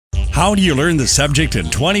How do you learn the subject in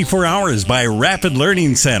 24 hours by Rapid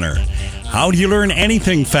Learning Center? How do you learn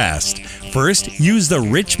anything fast? First, use the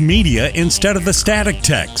rich media instead of the static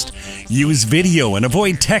text. Use video and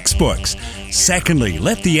avoid textbooks. Secondly,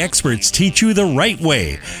 let the experts teach you the right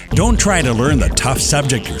way. Don't try to learn the tough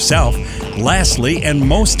subject yourself. Lastly, and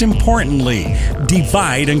most importantly,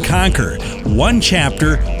 divide and conquer. One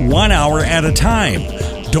chapter, 1 hour at a time.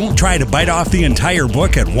 Don't try to bite off the entire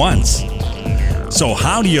book at once. So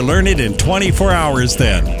how do you learn it in 24 hours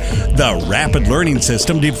then? The Rapid Learning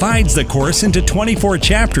System divides the course into 24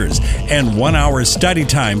 chapters and 1 hour study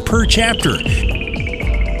time per chapter.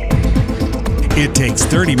 It takes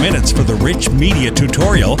 30 minutes for the rich media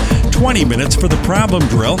tutorial, 20 minutes for the problem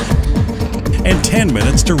drill, and 10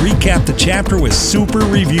 minutes to recap the chapter with super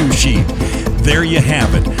review sheet. There you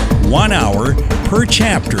have it, 1 hour per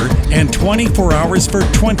chapter and 24 hours for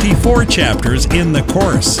 24 chapters in the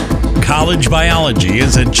course. College Biology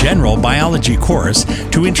is a general biology course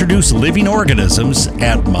to introduce living organisms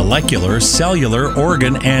at molecular, cellular,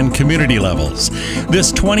 organ, and community levels.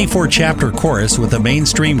 This 24-chapter course with a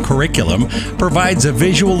mainstream curriculum provides a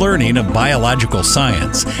visual learning of biological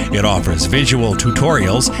science. It offers visual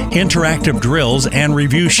tutorials, interactive drills, and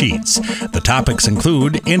review sheets. The topics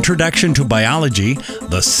include Introduction to Biology,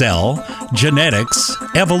 the cell, genetics,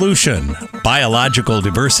 evolution, biological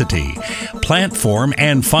diversity, plant form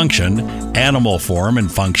and function, animal form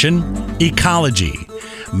and function, ecology.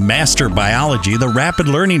 Master biology the rapid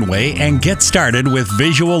learning way and get started with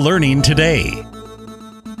visual learning today.